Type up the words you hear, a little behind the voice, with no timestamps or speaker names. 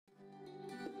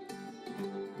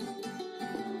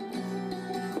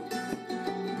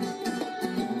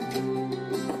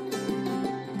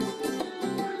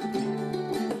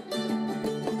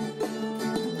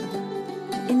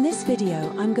this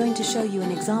video I'm going to show you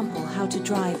an example how to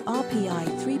drive RPI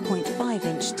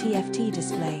 3.5-inch TFT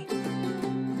display.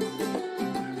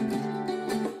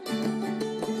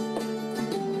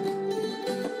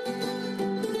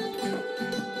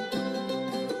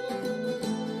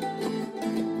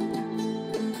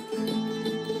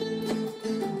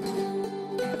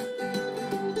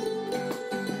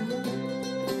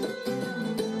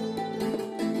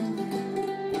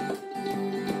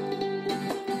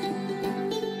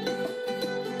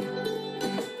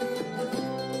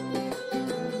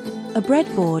 A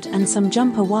breadboard and some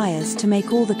jumper wires to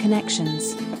make all the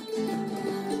connections.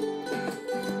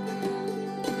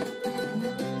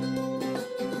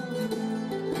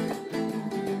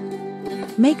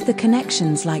 Make the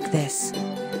connections like this.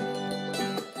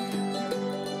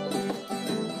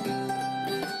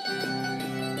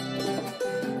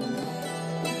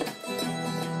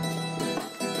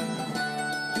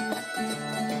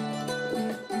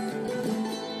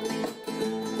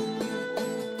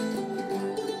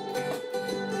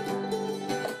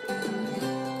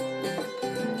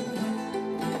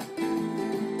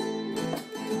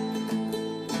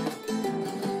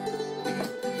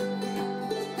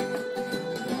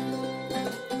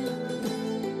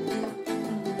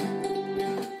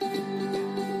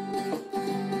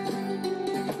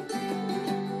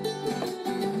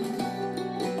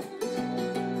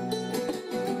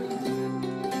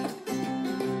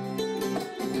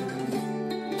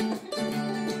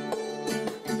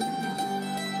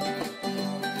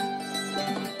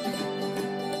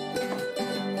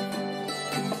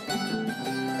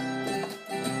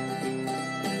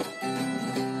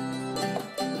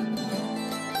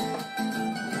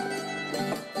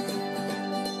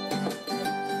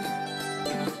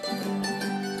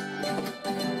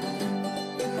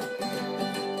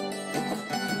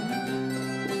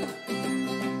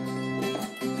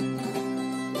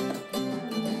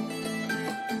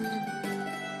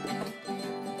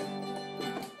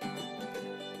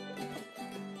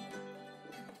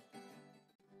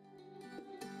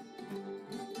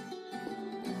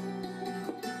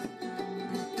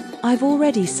 I've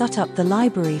already set up the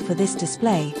library for this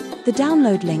display. The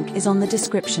download link is on the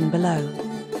description below.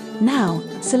 Now,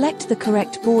 select the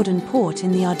correct board and port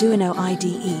in the Arduino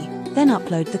IDE, then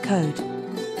upload the code.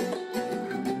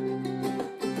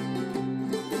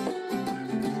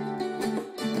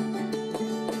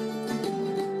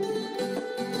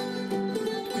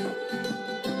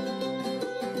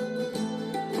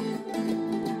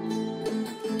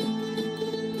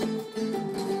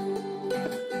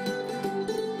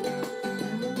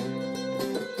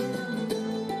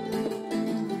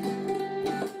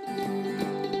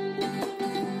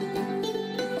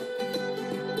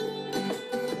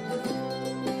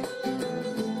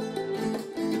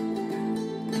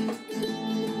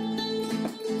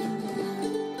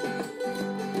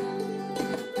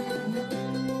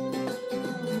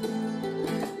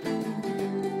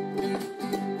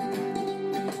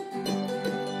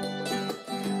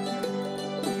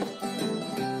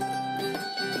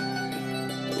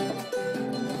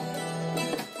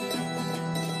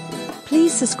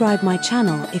 Please subscribe my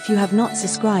channel if you have not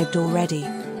subscribed already.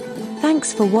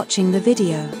 Thanks for watching the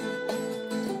video.